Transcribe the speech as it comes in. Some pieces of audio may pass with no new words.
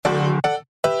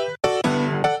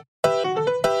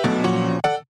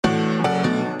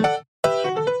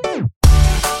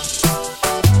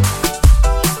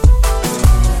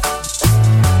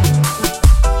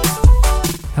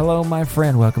my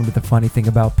friend. Welcome to the Funny Thing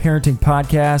About Parenting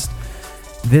podcast.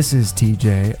 This is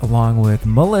TJ along with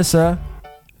Melissa,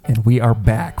 and we are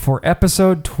back for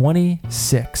episode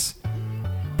 26.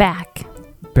 Back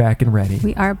and ready.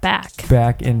 We are back.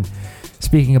 Back, and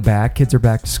speaking of back, kids are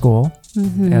back to school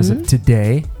as of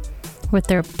today. With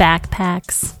their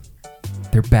backpacks.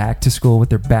 They're back to school with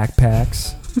their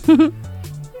backpacks.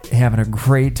 Having a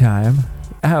great time.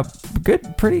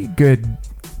 Pretty good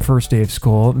first day of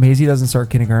school. Maisie doesn't start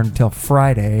kindergarten until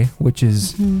Friday, which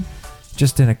is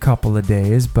just in a couple of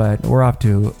days, but we're off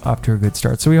to a good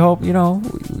start. So we hope,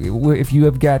 if you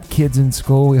have got kids in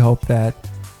school, we hope that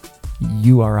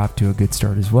you are off to a good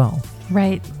start as well.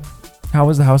 Right. How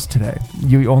was the house today?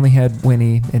 You only had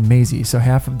Winnie and Maisie, so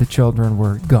half of the children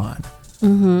were gone.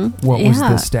 What was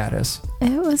the status?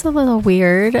 It was a little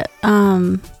weird.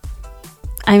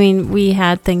 We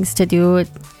had things to do.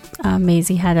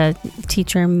 Maisie had a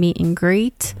teacher meet and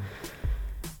greet.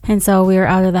 And so we were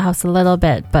out of the house a little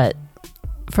bit, but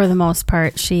for the most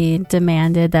part, she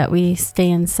demanded that we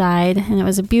stay inside. And it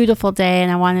was a beautiful day,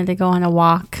 and I wanted to go on a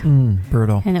walk.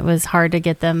 Brutal. And it was hard to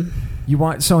get them.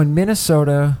 So in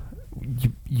Minnesota,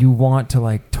 you want to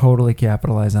like totally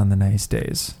capitalize on the nice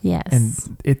days. Yes.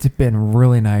 And it's been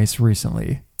really nice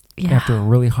recently after a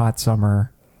really hot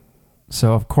summer.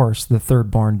 So of course the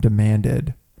third born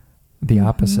demanded the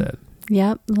opposite.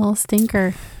 Yep. A little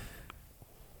stinker.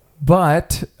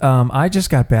 But I just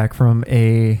got back from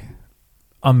a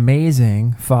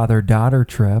amazing father-daughter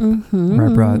trip where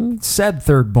I brought said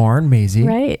third born, Maisie.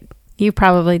 Right. You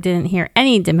probably didn't hear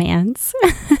any demands.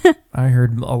 I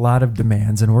heard a lot of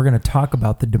demands, and we're going to talk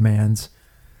about the demands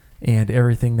and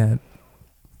everything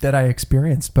that I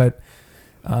experienced. But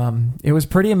it was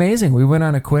pretty amazing. We went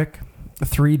on a quick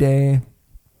 3-day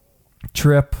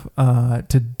trip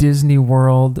to Disney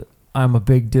World. I'm a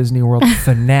big Disney World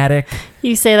fanatic.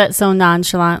 You say that so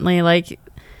nonchalantly, like,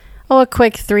 a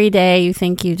quick 3-day. You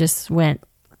think you just went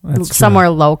somewhere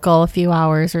local, a few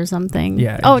hours or something.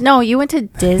 Yeah. Oh, no, you went to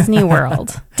Disney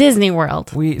World. Disney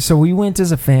World. We went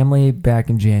as a family back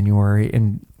in January,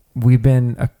 and we've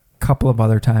been a couple of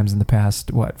other times in the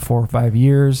past, 4 or 5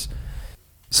 years.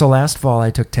 So last fall,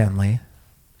 I took Tenley,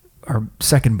 our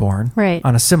second born, right,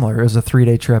 on it was a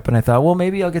 3-day trip, and I thought, well,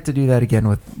 maybe I'll get to do that again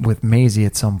with Maisie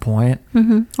at some point.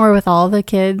 Or with all the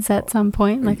kids at some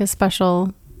point, like it's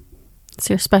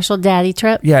your special daddy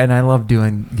trip. Yeah, and I love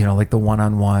doing, like the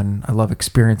one-on-one. I love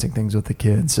experiencing things with the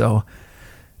kids. So,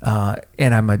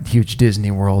 and I'm a huge Disney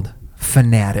World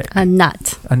fanatic. A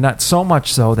nut. So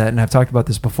much so that, and I've talked about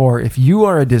this before, if you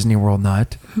are a Disney World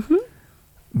nut,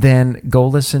 then go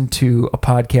listen to a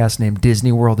podcast named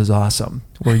Disney World is Awesome,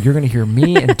 where you're going to hear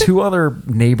me and 2 other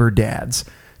neighbor dads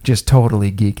just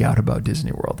totally geek out about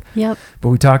Disney World. Yep. But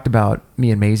we talked about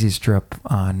me and Maisie's trip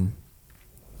on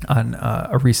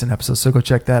a recent episode, so go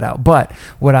check that out. But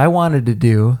what I wanted to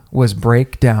do was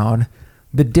break down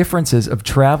the differences of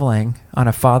traveling on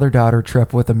a father-daughter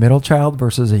trip with a middle child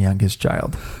versus a youngest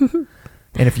child. And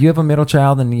if you have a middle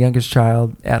child and a youngest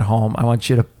child at home, I want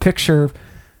you to picture,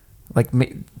 let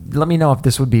me know if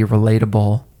this would be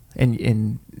relatable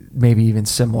and maybe even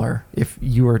similar if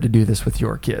you were to do this with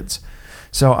your kids.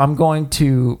 So I'm going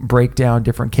to break down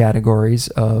different categories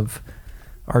of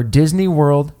our Disney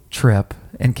World trip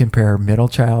and compare middle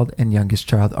child and youngest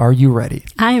child. Are you ready?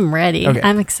 I am ready. Okay.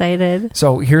 I'm excited.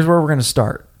 So here's where we're going to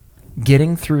start.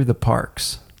 Getting through the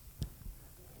parks.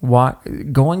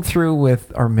 Going through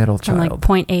with our middle child. From like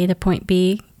point A to point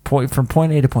B. From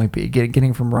point A to point B.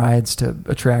 Getting from rides to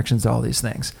attractions to all these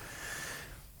things.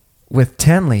 With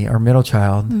Tenley, our middle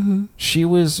child, she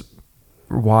was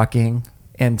walking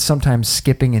and sometimes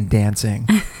skipping and dancing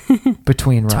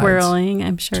between rides. Twirling,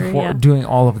 I'm sure. Doing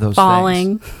all of those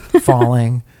things.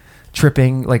 Falling,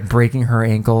 tripping, like breaking her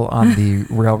ankle on the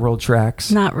railroad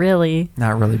tracks. Not really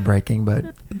breaking,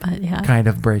 but yeah. Kind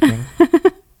of breaking.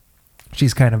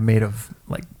 She's kind of made of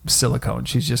like silicone.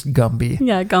 She's just Gumby.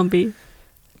 Yeah, Gumby.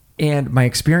 And my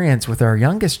experience with our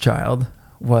youngest child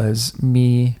was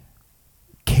me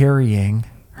carrying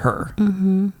her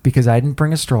because I didn't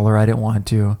bring a stroller. I didn't want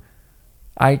to.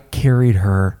 I carried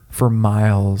her for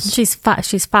miles. She's 5.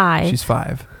 She's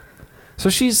 5. So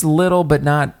she's little, but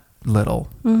not little.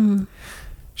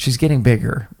 She's getting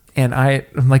bigger. And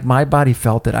my body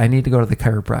felt that I need to go to the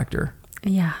chiropractor.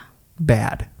 Yeah.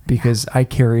 Bad. Because I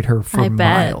carried her for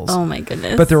miles. Oh my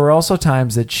goodness. But there were also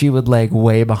times that she would lag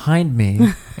way behind me.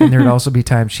 And there'd also be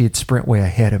times she'd sprint way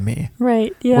ahead of me.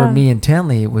 Right. Yeah. Where me and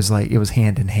Tenley, it was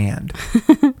hand in hand.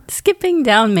 Skipping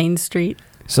down Main Street.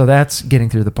 So that's getting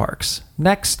through the parks.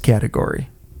 Next category,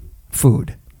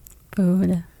 food.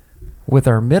 With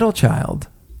our middle child,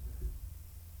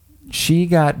 she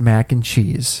got mac and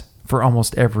cheese for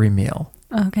almost every meal.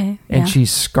 Okay. And yeah. she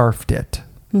scarfed it.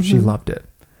 She loved it.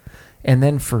 And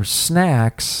then for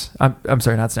snacks, I'm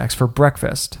sorry, not snacks, for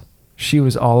breakfast, she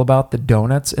was all about the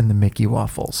donuts and the Mickey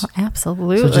waffles. Oh,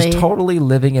 absolutely. So just totally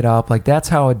living it up. Like that's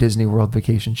how a Disney World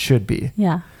vacation should be.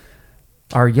 Yeah.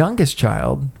 Our youngest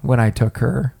child, when I took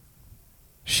her,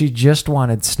 she just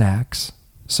wanted snacks.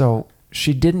 So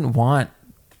she didn't want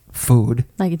food.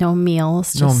 Like no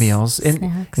meals. No just meals. And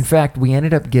snacks. in fact, we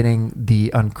ended up getting the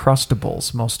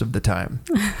Uncrustables most of the time,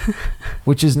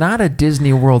 which is not a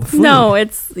Disney World food. No,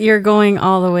 you're going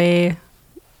all the way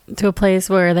to a place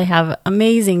where they have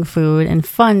amazing food and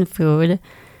fun food,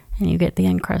 and you get the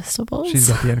Uncrustables. She's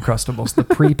got the Uncrustables, the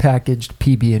prepackaged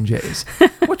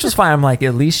PB&Js, which is fine. I'm like,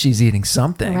 at least she's eating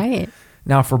something. Right.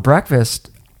 Now for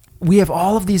breakfast, we have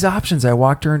all of these options. I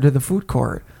walked her into the food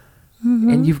court.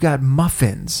 And you've got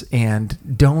muffins and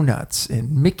donuts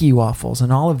and Mickey waffles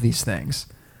and all of these things.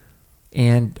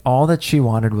 And all that she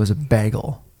wanted was a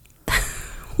bagel.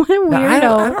 What a weirdo.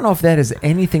 Now, I don't know if that is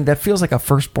anything. That feels like a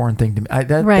firstborn thing to me.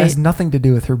 That has nothing to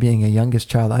do with her being a youngest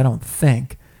child, I don't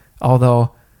think.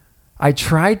 Although I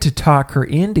tried to talk her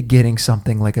into getting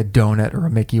something like a donut or a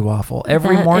Mickey waffle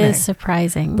every morning. That is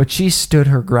surprising. But she stood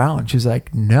her ground. She's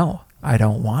like, no, I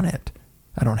don't want it.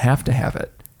 I don't have to have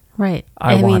it. Right.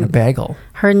 I want a bagel.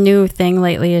 Her new thing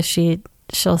lately is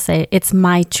she'll say, it's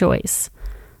my choice.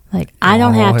 Like, I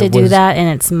don't have to do that, and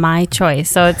it's my choice.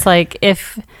 So it's like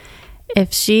if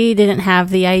she didn't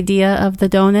have the idea of the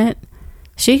donut,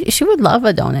 she would love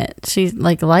a donut. She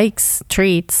likes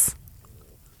treats.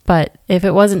 But if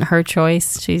it wasn't her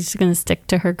choice, she's going to stick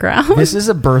to her ground. This is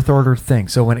a birth order thing.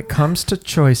 So when it comes to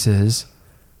choices,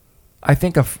 I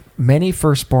think many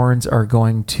firstborns are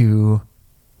going to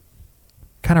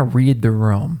kind of read the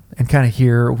room and kind of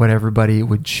hear what everybody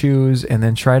would choose and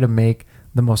then try to make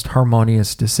the most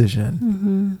harmonious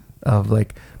decision of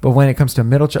like, but when it comes to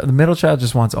the middle child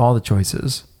just wants all the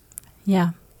choices.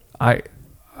 Yeah. I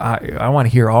want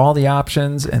to hear all the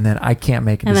options and then I can't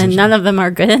make a decision. And then none of them are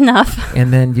good enough.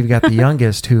 And then you've got the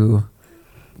youngest who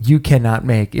you cannot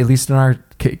make, at least in our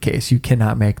case, you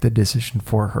cannot make the decision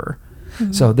for her.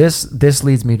 So this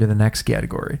leads me to the next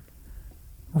category,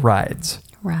 rides.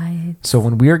 Right. So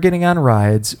when we were getting on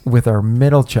rides with our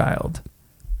middle child,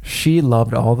 she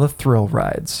loved all the thrill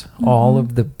rides, all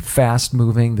of the fast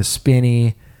moving, the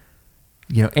spinny,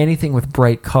 anything with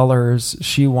bright colors.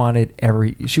 She wanted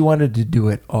to do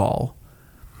it all.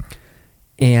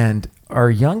 And our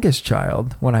youngest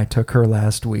child, when I took her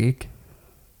last week,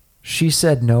 she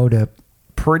said no to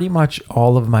pretty much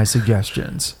all of my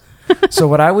suggestions. So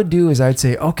what I would do is I'd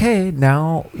say, okay,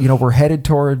 now, we're headed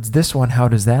towards this one. How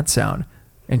does that sound?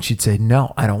 And she'd say,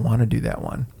 no, I don't want to do that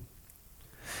one.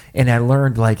 And I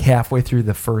learned like halfway through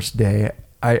the first day,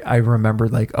 I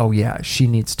remembered like, oh yeah, she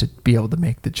needs to be able to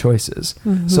make the choices.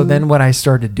 So then what I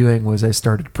started doing was I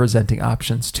started presenting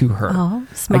options to her. Oh,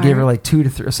 smart. I gave her like 2 to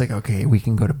 3. It's like, okay, we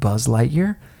can go to Buzz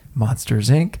Lightyear, Monsters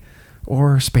Inc.,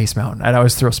 or Space Mountain. I'd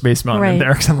always throw Space Mountain in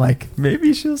there because I'm like,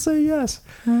 maybe she'll say yes.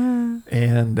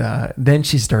 And then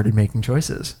she started making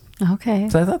choices. Okay.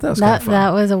 So I thought that was kind of fun.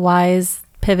 That was a wise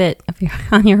pivot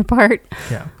on your part.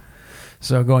 Yeah.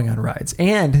 So going on rides.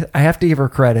 And I have to give her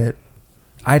credit.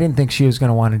 I didn't think she was going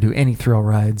to want to do any thrill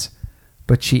rides,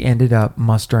 but she ended up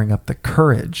mustering up the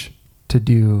courage to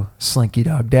do Slinky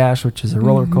Dog Dash, which is a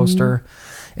roller coaster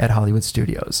at Hollywood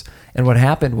Studios. And what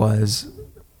happened was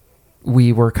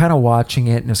we were kind of watching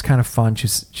it and it was kind of fun.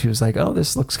 She was like, oh,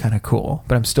 this looks kind of cool,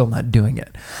 but I'm still not doing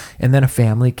it. And then a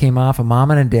family came off, a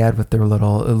mom and a dad with their it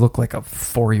looked like a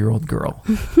 4-year-old girl.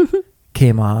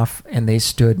 Came off and they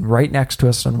stood right next to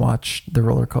us and watched the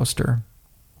roller coaster.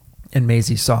 And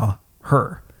Maisie saw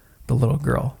her, the little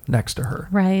girl next to her.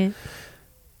 Right.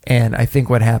 And I think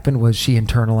what happened was she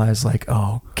internalized like,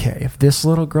 oh, okay, if this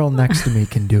little girl next to me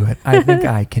can do it, I think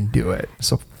I can do it.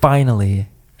 So finally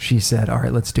she said, all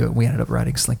right, let's do it. We ended up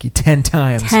riding Slinky 10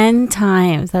 times. 10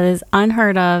 times. That is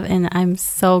unheard of. And I'm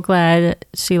so glad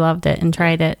she loved it and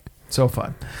tried it. So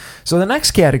fun. So the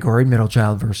next category, middle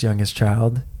child versus youngest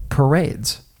child,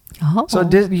 parades. Oh. So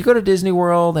you go to Disney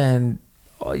World and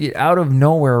out of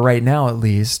nowhere right now, at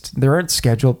least, there aren't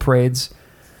scheduled parades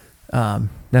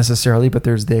necessarily, but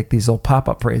there's these little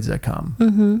pop-up parades that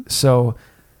come. So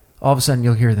all of a sudden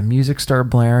you'll hear the music start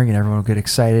blaring and everyone will get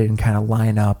excited and kind of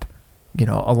line up,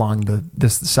 along the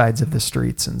sides of the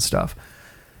streets and stuff.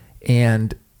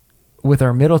 And with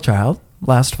our middle child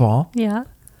last fall,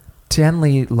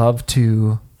 Tenley loved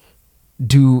to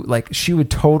do, like, she would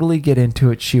totally get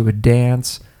into it. She would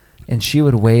dance and she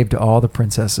would wave to all the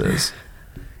princesses.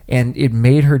 And it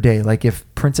made her day. Like if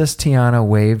Princess Tiana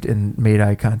waved and made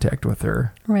eye contact with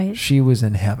her, right, she was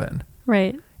in heaven.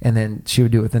 Right. And then she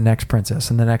would do it with the next princess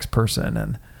and the next person.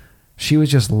 And she was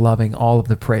just loving all of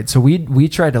the parades. So we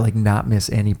tried to like not miss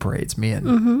any parades, me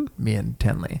and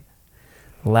Tenley.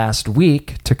 Last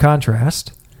week, to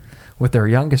contrast, with our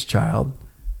youngest child,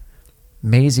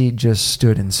 Maisie just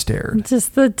stood and stared.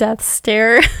 Just the death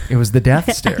stare. It was the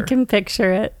death stare. I can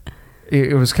picture it.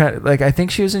 It was kind of like, I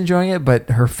think she was enjoying it, but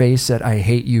her face said, "I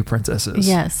hate you, princesses."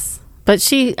 Yes. But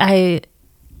I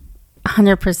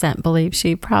 100% believe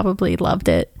she probably loved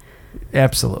it.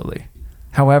 Absolutely.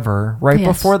 However, right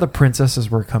before the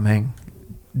princesses were coming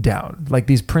down, like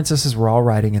these princesses were all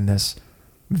riding in this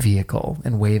vehicle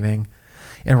and waving.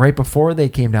 And right before they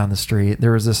came down the street,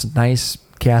 there was this nice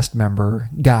cast member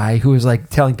guy who was like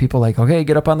telling people like, "Okay,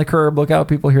 get up on the curb, look out,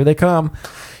 people, here they come."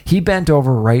 He bent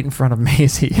over right in front of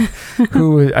Maisie,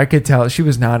 who I could tell she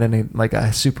was not in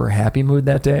a super happy mood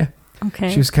that day.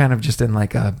 Okay. She was kind of just in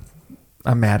like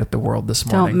I'm mad at the world this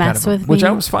morning. Don't mess with me. Which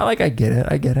I was fine. Like, I get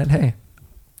it. Hey,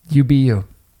 you be you.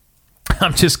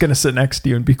 I'm just going to sit next to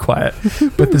you and be quiet.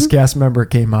 But this cast member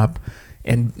came up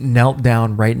and knelt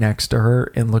down right next to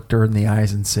her and looked her in the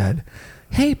eyes and said,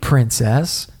 "Hey,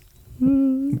 princess,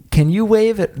 can you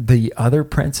wave at the other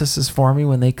princesses for me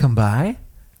when they come by?"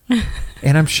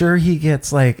 And I'm sure he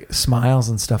gets like smiles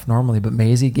and stuff normally, but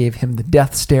Maisie gave him the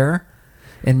death stare,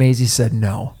 and Maisie said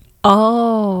no.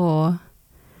 Oh,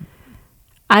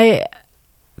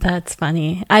 that's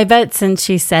funny. I bet since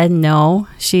she said no,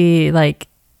 she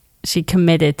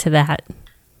committed to that.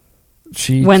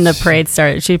 When the parade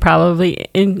started, she probably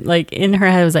in her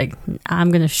head was like, "I'm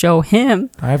going to show him."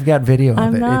 I've got video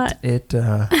of not. it.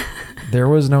 There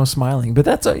was no smiling, but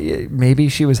that's maybe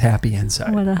she was happy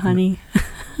inside. What a honey.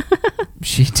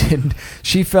 She didn't.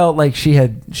 She felt like she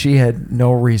had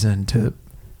no reason to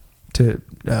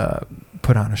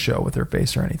put on a show with her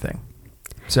face or anything.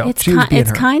 So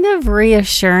it's kind of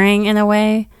reassuring in a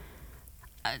way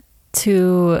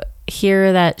to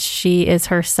hear that she is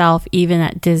herself even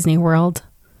at Disney World.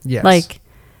 Yes. Like,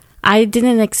 I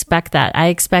didn't expect that. I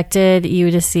expected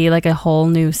you to see like a whole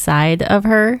new side of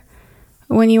her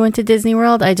when you went to Disney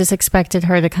World. I just expected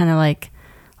her to kind of like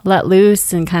let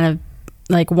loose and kind of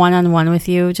like one-on-one with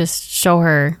you, just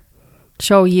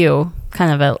show you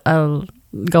kind of a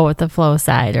go with the flow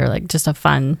side, or like just a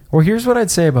fun. Well, here's what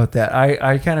I'd say about that.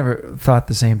 I kind of thought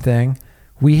the same thing.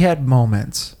 We had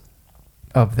moments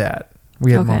of that.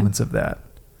 Moments of that.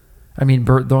 I mean,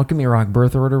 don't get me wrong,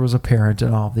 birth order was apparent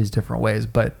in all of these different ways,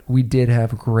 but we did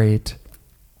have great,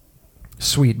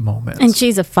 sweet moments. And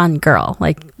she's a fun girl.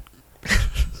 Like,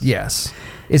 yes.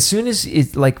 As soon as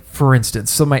it, like, for instance,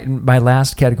 so my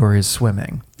last category is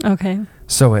swimming. Okay.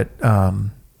 So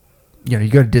you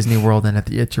go to Disney World, and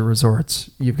at your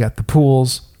resorts, you've got the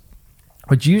pools,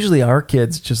 which usually our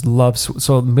kids just love.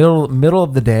 So middle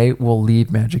of the day, we'll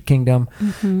leave Magic Kingdom,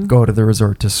 go to the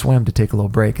resort to swim, to take a little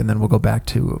break, and then we'll go back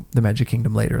to the Magic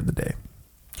Kingdom later in the day.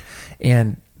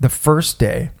 And the first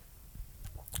day,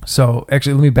 so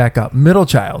actually, let me back up. Middle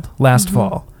child, last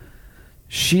fall,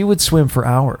 she would swim for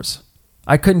hours.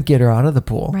 I couldn't get her out of the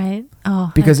pool. Right.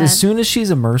 Oh, because as soon as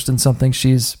she's immersed in something,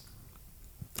 she's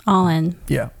all in.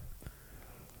 Yeah.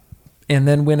 And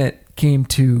then when it came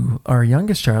to our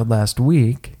youngest child last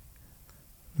week,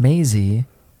 Maisie,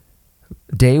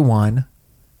 day one,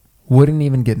 wouldn't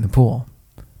even get in the pool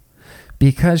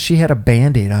because she had a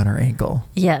Band-Aid on her ankle.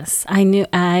 Yes.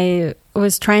 I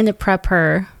was trying to prep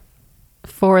her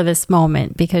for this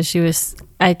moment because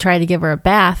I tried to give her a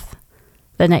bath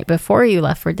the night before you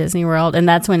left for Disney World. And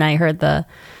that's when I heard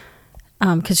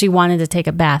because she wanted to take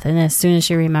a bath. And as soon as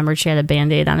she remembered she had a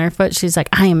Band-Aid on her foot, she's like,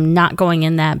 "I am not going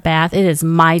in that bath. It is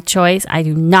my choice. I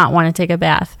do not want to take a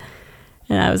bath."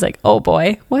 And I was like, "Oh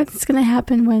boy, what's going to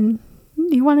happen when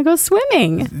you want to go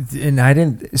swimming?" And I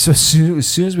didn't. So as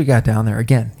soon as we got down there,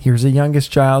 again, here's a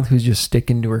youngest child who's just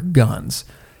sticking to her guns.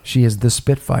 She is the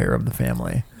Spitfire of the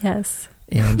family. Yes.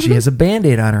 And she has a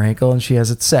Band-Aid on her ankle, and she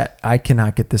has it set. I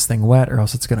cannot get this thing wet or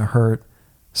else it's going to hurt.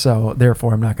 So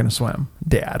therefore, I'm not going to swim.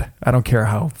 Dad, I don't care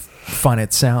how fun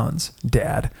it sounds.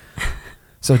 Dad.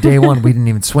 So day one, we didn't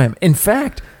even swim. In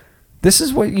fact, this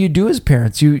is what you do as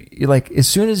parents. You like, as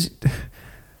soon as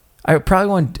I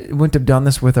probably wouldn't have done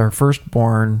this with our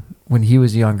firstborn when he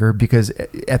was younger, because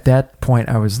at that point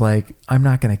I was like, I'm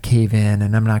not going to cave in,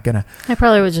 and I'm not going to. I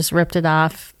probably would just ripped it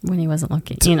off when he wasn't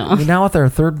looking. Now with our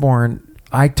thirdborn,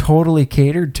 I totally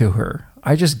catered to her.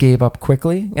 I just gave up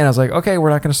quickly, and I was like, "Okay, we're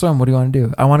not going to swim. What do you want to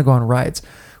do?" "I want to go on rides."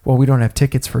 "Well, we don't have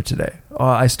tickets for today." "Oh,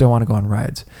 I still want to go on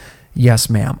rides." "Yes,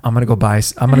 ma'am. I'm going to go buy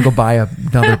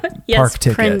another yes, park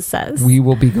ticket. Princess. We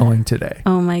will be going today."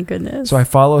 Oh my goodness. So I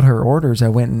followed her orders. I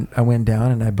went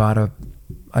down and I bought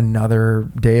another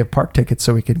day of park tickets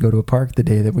so we could go to a park the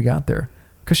day that we got there.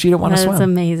 because she didn't want to swim. That's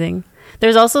amazing.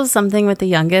 There's also something with the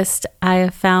youngest I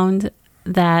have found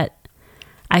that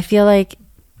I feel like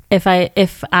if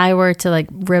I were to like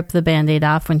rip the Band-Aid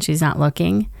off when she's not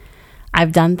looking,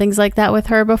 I've done things like that with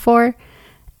her before,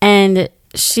 and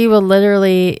she will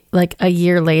literally like a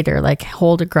year later like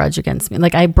hold a grudge against me.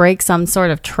 Like I break some sort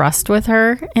of trust with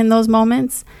her in those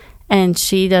moments, and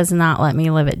she does not let me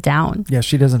live it down. Yeah,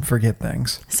 she doesn't forget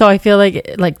things. So I feel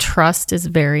like trust is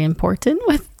very important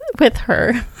with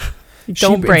her.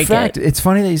 Don't break it. In fact, it's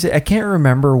funny that you say, I can't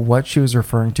remember what she was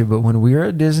referring to, but when we were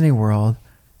at Disney World,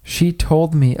 she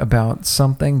told me about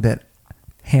something that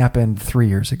happened 3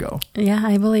 years ago. Yeah,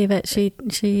 I believe it.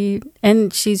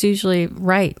 And she's usually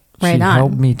right She on.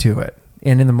 held me to it.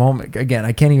 And in the moment, again,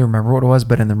 I can't even remember what it was,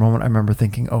 but in the moment I remember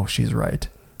thinking, oh, she's right.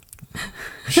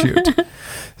 Shoot.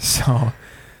 So,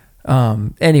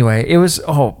 anyway, it was,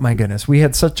 oh my goodness, we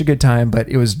had such a good time, but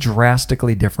it was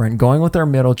drastically different. Going with our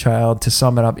middle child, to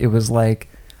sum it up, it was like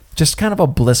just kind of a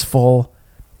blissful,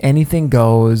 anything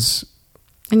goes.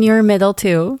 And you're middle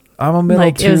too. I'm a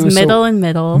middle too. It was middle and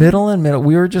middle. Middle and middle.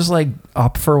 We were just like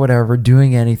up for whatever,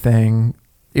 doing anything.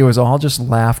 It was all just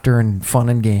laughter and fun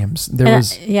and games.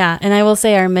 And I will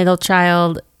say our middle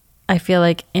child, I feel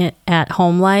like at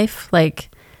home life, like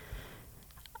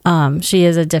she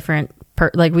is a different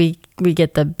like we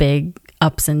get the big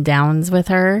ups and downs with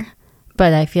her,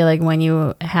 but I feel like when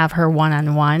you have her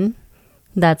one-on-one,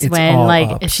 that's when like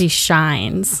ups. She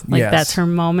shines. Like yes. That's her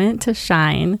moment to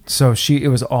shine. So it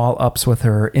was all ups with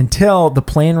her until the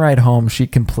plane ride home. She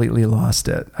completely lost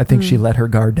it. I think she let her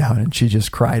guard down and she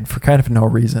just cried for kind of no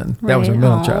reason. Right. That was her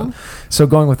middle child. So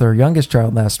going with our youngest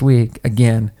child last week,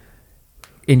 again,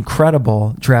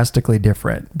 incredible, drastically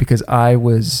different, because I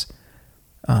was,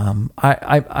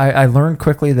 I learned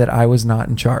quickly that I was not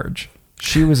in charge.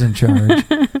 She was in charge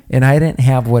and I didn't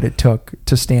have what it took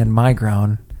to stand my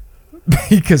ground,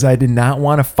 because I did not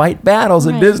want to fight battles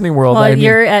at Disney World. Well,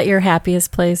 you're at your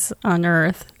happiest place on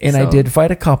earth. And so. I did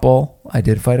fight a couple,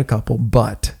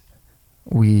 but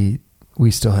we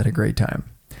still had a great time.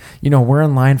 You know, we're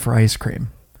in line for ice cream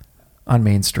on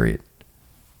Main Street.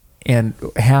 And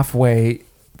halfway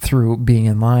through being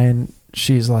in line,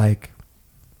 she's like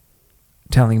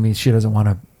telling me she doesn't want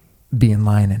to be in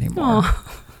line anymore.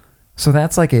 Aww. So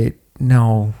that's like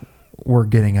no, we're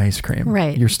getting ice cream.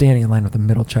 Right. You're standing in line with a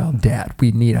middle child. Dad,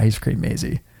 we need ice cream,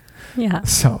 Maisie. Yeah.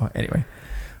 So anyway,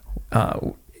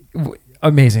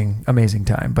 amazing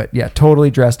time. But yeah,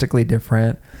 totally drastically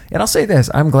different. And I'll say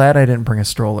this, I'm glad I didn't bring a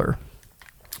stroller,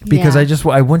 because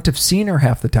I wouldn't have seen her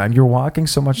half the time. You're walking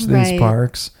so much to these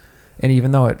parks. And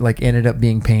even though it like ended up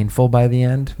being painful by the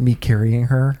end, me carrying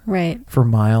her for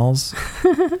miles,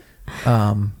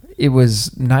 it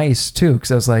was nice too.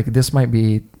 Cause I was like, this might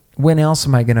be, when else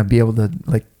am I going to be able to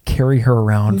like carry her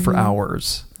around for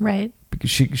hours? Right.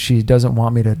 Because she doesn't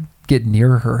want me to get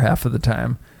near her half of the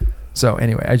time. So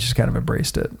anyway, I just kind of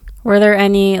embraced it. Were there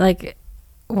any, like,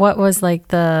 what was like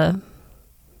the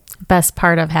best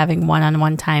part of having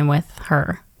one-on-one time with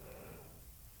her?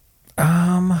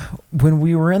 When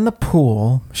we were in the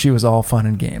pool, she was all fun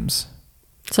and games.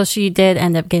 So she did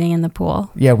end up getting in the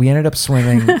pool. Yeah, we ended up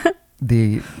swimming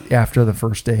after the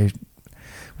first day.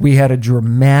 We had a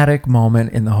dramatic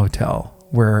moment in the hotel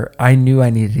where I knew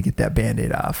I needed to get that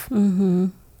Band-Aid off. Mm-hmm.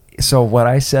 So what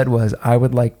I said was, I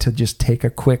would like to just take a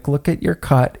quick look at your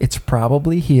cut. It's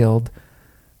probably healed.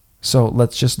 So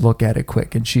let's just look at it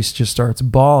quick. And she just starts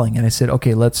bawling. And I said,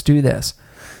 okay, let's do this.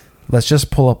 Let's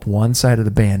just pull up one side of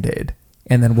the Band-Aid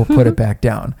and then we'll put it back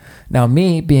down. Now,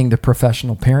 me being the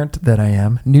professional parent that I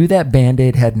am, knew that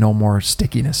Band-Aid had no more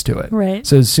stickiness to it. Right.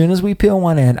 So as soon as we peel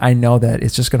one end, I know that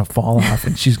it's just going to fall off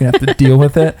and she's going to have to deal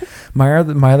with it. My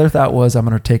other thought was I'm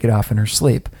going to take it off in her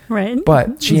sleep. Right.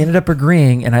 But she ended up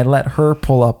agreeing and I let her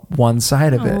pull up one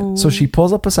side of it. Oh. So she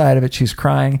pulls up a side of it. She's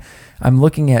crying. I'm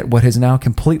looking at what has now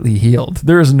completely healed.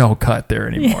 There is no cut there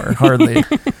anymore, hardly.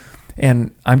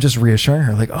 And I'm just reassuring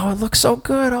her, like, oh, it looks so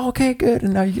good. Oh, okay, good.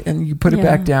 And now you put it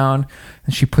back down,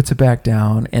 and she puts it back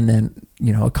down. And then,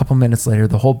 a couple minutes later,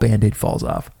 the whole Band-Aid falls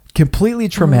off. Completely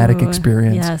traumatic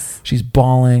experience. Yes. She's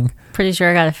bawling. Pretty sure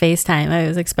I got a FaceTime. I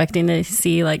was expecting to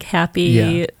see like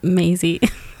happy Maisie.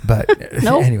 But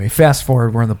anyway, fast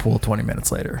forward, we're in the pool 20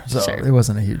 minutes later. So it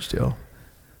wasn't a huge deal.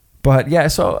 But yeah,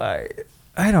 so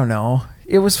I don't know.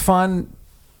 It was fun.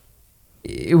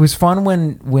 It was fun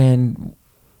when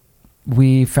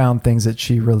we found things that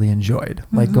she really enjoyed,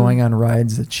 like going on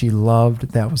rides that she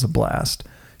loved. That was a blast.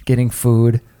 Getting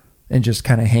food and just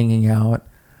kind of hanging out.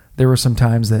 There were some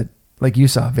times that, like you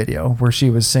saw a video where she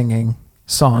was singing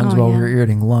songs while we were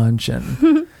eating lunch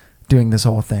and doing this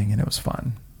whole thing, and it was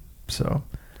fun. So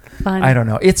I don't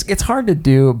know. It's hard to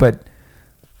do, but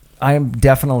I'm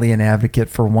definitely an advocate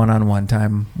for one-on-one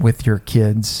time with your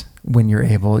kids when you're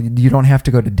able. You don't have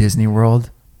to go to Disney World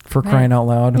for crying out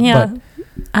loud. Yeah. But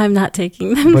I'm not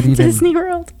taking them to Disney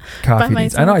World. Coffee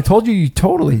dates. I know. I told you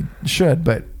totally should,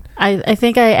 but I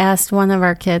think I asked one of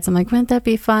our kids. I'm like, wouldn't that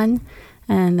be fun?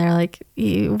 And they're like,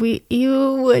 you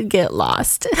would get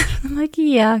lost. I'm like,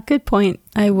 yeah, good point.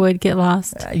 I would get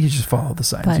lost. You just follow the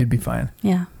signs. You'd be fine.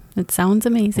 Yeah, it sounds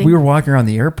amazing. We were walking around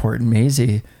the airport, and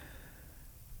Maisie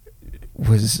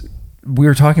we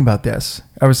were talking about this.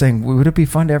 I was saying, would it be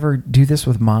fun to ever do this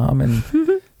with Mom?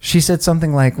 And she said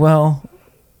something like, well,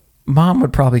 Mom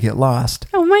would probably get lost.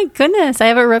 Oh my goodness, I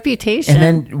have a reputation.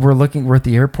 And then we're at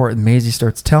the airport, and Maisie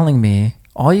starts telling me,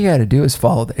 all you got to do is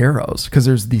follow the arrows, because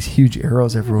there's these huge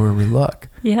arrows everywhere we look.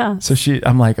 Yeah. So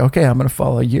I'm like, okay, I'm going to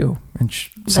follow you. And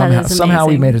somehow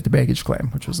we made it to baggage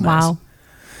claim, which was nice. Wow.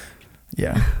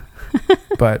 Yeah.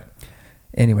 But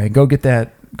anyway, go get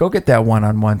that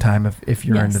one-on-one time if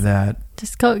you're into that.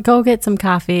 Just go get some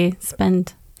coffee,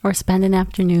 spend an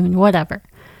afternoon, whatever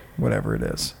it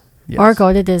is. Yes. Or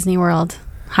go to Disney World.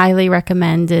 Highly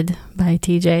recommended by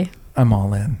TJ. I'm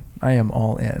all in. I am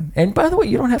all in. And by the way,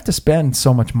 you don't have to spend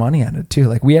so much money on it too.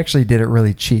 Like, we actually did it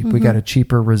really cheap. We got a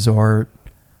cheaper resort,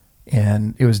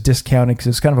 and it was discounted because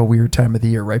it was kind of a weird time of the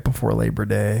year, right before Labor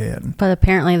Day. But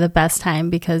apparently the best time,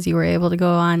 because you were able to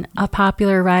go on a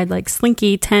popular ride like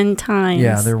Slinky 10 times.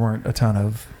 Yeah, there weren't a ton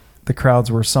of... The crowds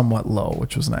were somewhat low,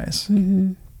 which was nice.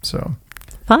 Mm-hmm. So...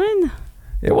 Fun.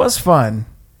 It was fun.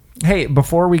 Hey,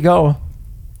 before we go,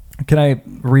 can I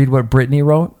read what Brittany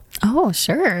wrote? Oh,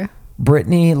 sure.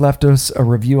 Brittany left us a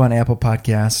review on Apple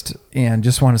Podcast, and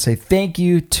just want to say thank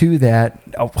you to that.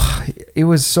 Oh, it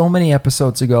was so many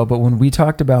episodes ago, but when we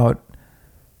talked about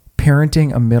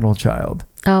parenting a middle child,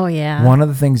 oh yeah, one of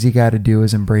the things you got to do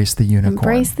is embrace the unicorn.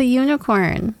 Embrace the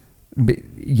unicorn.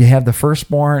 You have the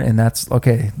firstborn, and that's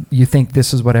okay. You think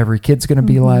this is what every kid's going to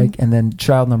be like, and then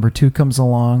child number 2 comes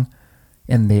along,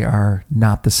 and they are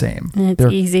not the same. And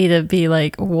it's easy to be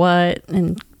like, what?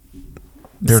 And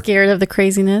scared of the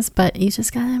craziness, but you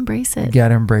just gotta embrace it.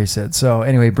 Gotta embrace it. So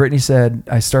anyway, Brittany said,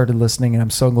 I started listening, and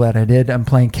I'm so glad I did. I'm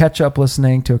playing catch up,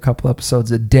 listening to a couple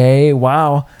episodes a day.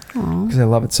 Wow. Because I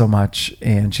love it so much.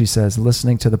 And she says,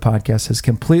 listening to the podcast has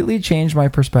completely changed my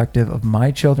perspective of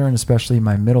my children, especially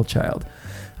my middle child.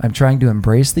 I'm trying to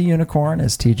embrace the unicorn,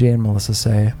 as TJ and Melissa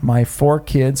say. My 4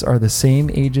 kids are the same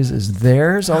ages as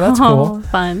theirs. Oh, that's cool.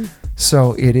 Fun.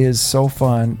 So it is so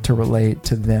fun to relate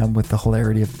to them with the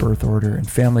hilarity of birth order and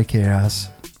family chaos.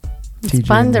 It's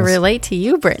fun to relate to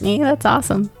you, Brittany. That's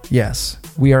awesome. Yes.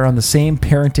 We are on the same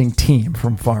parenting team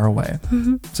from far away.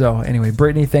 So anyway,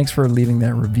 Brittany, thanks for leaving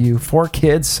that review. 4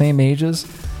 kids, same ages.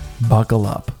 Buckle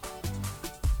up.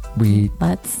 We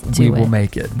will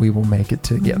make it. We will make it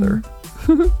together.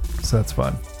 So that's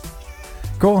fun.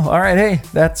 Cool. All right. Hey,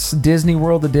 that's Disney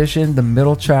World edition, the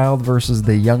middle child versus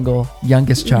the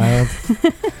youngest child.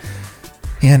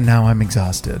 And now I'm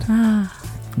exhausted.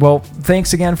 Well,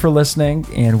 thanks again for listening,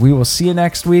 and we will see you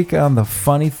next week on The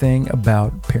Funny Thing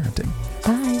About Parenting.